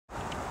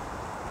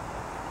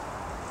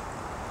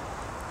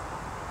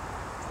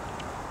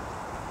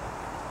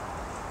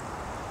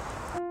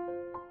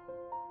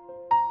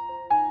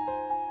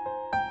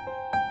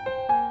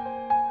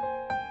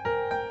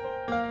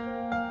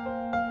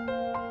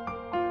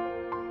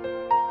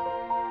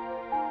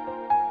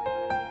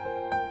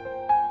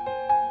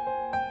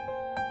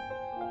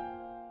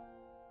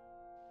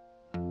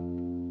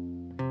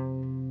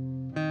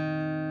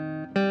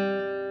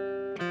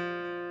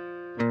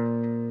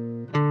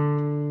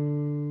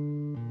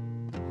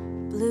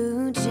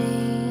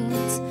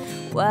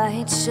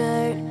white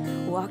shirt.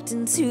 Walked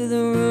into the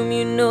room,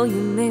 you know you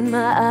made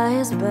my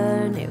eyes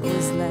burn. It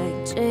was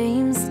like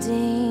James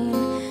Dean,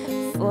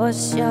 for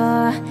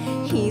sure.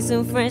 He's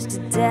so French to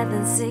death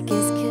and sick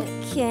as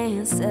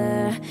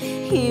cancer.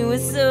 He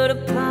was sort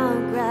of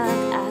punk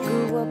rock, I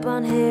grew up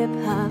on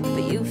hip-hop.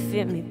 But you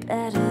fit me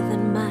better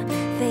than my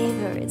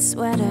favorite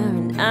sweater.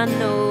 And I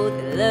know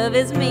that love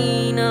is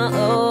mean,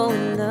 oh,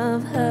 and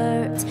love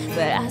hurts,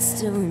 but I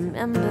still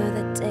remember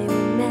that day we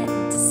met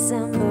in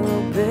December.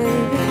 Oh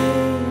baby,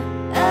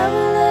 I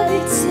will love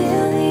you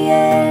till the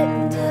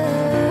end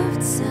of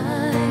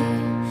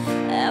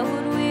time. I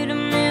would wait a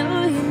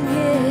million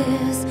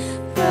years.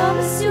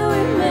 Promise you'll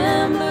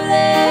remember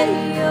that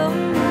you're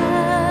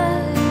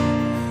mine.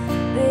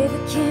 Baby,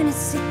 can you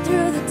see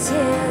through the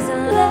tears? I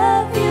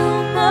love you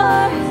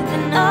more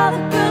than all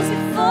the girls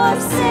before.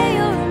 Say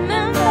you'll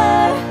remember,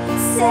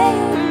 say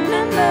you'll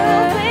remember.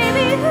 Oh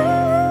baby,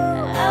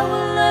 I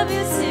will love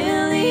you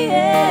till the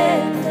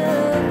end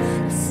of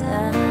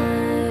time.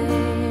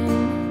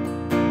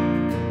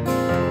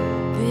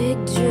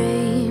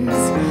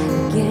 Dreams,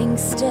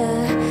 gangster,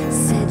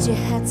 said you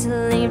had to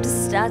leave to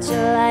start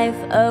your life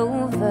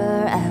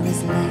over. I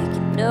was like,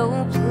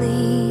 no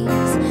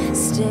please,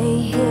 stay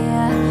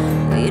here.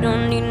 We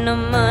don't need no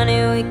money,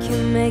 we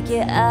can make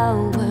it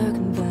all work.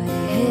 But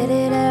he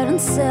headed out on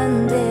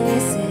Sunday,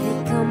 said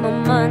he'd come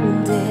on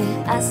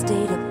Monday. I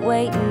stayed up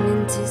waiting,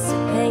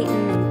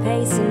 anticipating and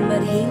pacing,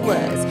 but he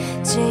was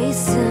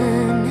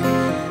chasing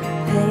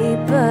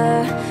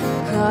paper,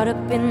 caught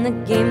up in the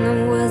game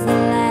that was the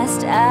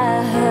last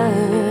I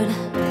heard.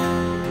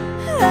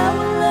 I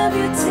will love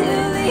you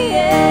till the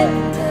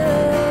end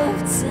of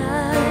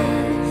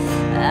time.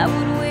 I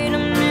would wait a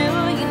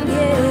million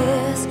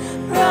years.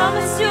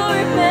 Promise you'll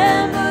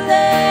remember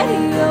that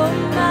you're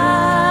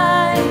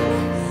mine.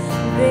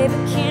 Baby,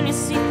 can you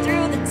see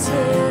through the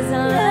tears? I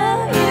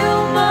love you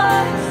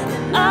more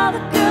than all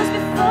the girls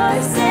before.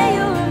 Say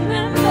you'll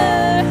remember,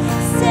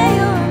 say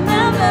you'll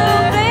remember,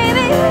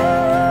 baby.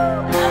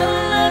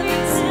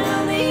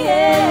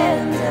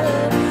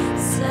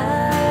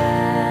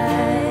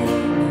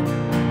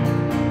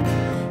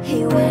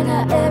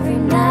 Every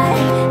night,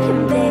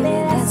 and baby,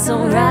 that's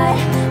alright.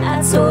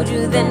 I told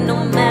you that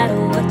no matter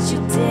what you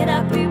did,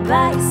 I'd be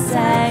by your